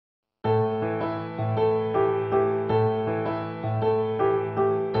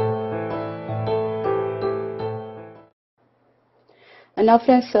Now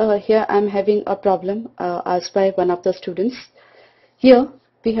friends, here I am having a problem asked by one of the students. Here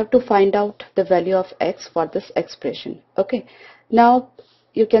we have to find out the value of x for this expression. Okay, now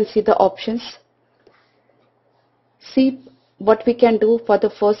you can see the options. See what we can do for the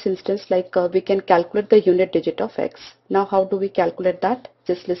first instance, like we can calculate the unit digit of x. Now how do we calculate that?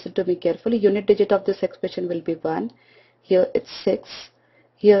 Just listen to me carefully. Unit digit of this expression will be 1. Here it's 6.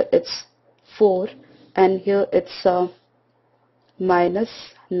 Here it's 4. And here it's minus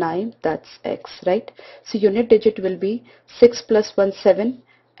 9, that's x, right? So unit digit will be 6 plus 1, 7,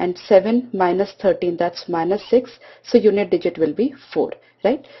 and 7 minus 13, that's minus 6. So unit digit will be 4,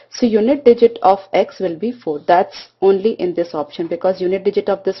 right? So unit digit of x will be 4. That's only in this option, because unit digit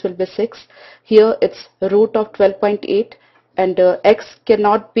of this will be 6. Here it's root of 12.8, and x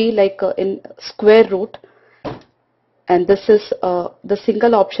cannot be like in square root. And this is the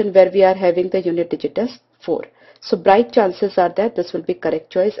single option where we are having the unit digit as 4. So bright chances are that this will be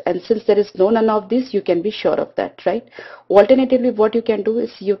correct choice, and since there is none of these, you can be sure of that, right? Alternatively, what you can do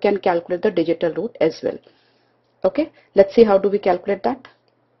is you can calculate the digital root as well. Okay, let's see how do we calculate that.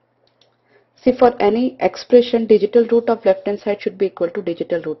 See, for any expression, digital root of left hand side should be equal to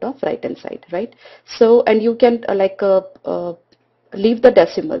digital root of right hand side, right? So, and you can leave the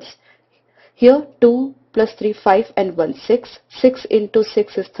decimals. Here 2 plus 3, 5, and 1, 6. 6 into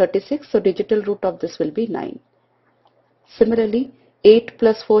 6 is 36, so digital root of this will be 9. Similarly, 8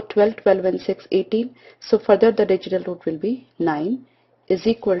 plus 4, 12, 12 and 6, 18. So further the digital root will be 9 is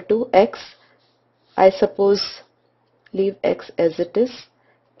equal to x. I suppose leave x as it is,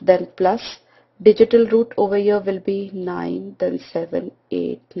 then plus digital root over here will be 9, then 7,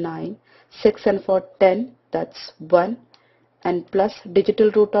 8, 9, 6 and 4, 10, that's 1. And plus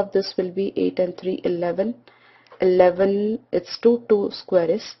digital root of this will be 8 and 3, 11. 11, it's 2, 2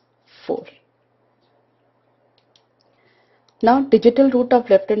 square is 4. Now digital root of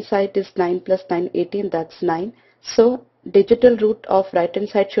left hand side is 9 plus 9, 18, that's 9. So digital root of right hand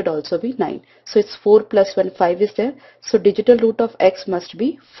side should also be 9. So it's 4 plus 1, 5 is there. So digital root of x must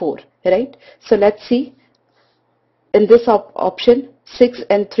be 4, right? So let's see. In this option, 6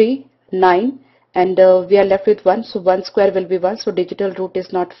 and 3, 9. And we are left with 1, so 1 square will be 1, so digital root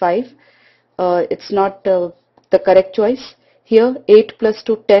is not 5. It's not the correct choice. Here 8 plus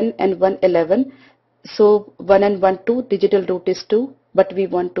 2, 10, and 1, 11. So 1 and 1, 2, digital root is 2, but we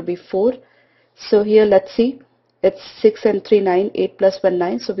want to be 4. So here let's see, it's 6 and 3, 9, 8 plus 1,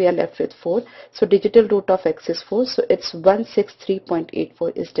 9, so we are left with 4. So digital root of x is 4, so it's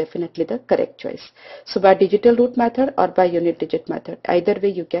 163.84 is definitely the correct choice. So by digital root method or by unit digit method, either way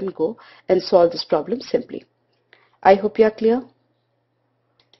you can go and solve this problem simply. I hope you are clear.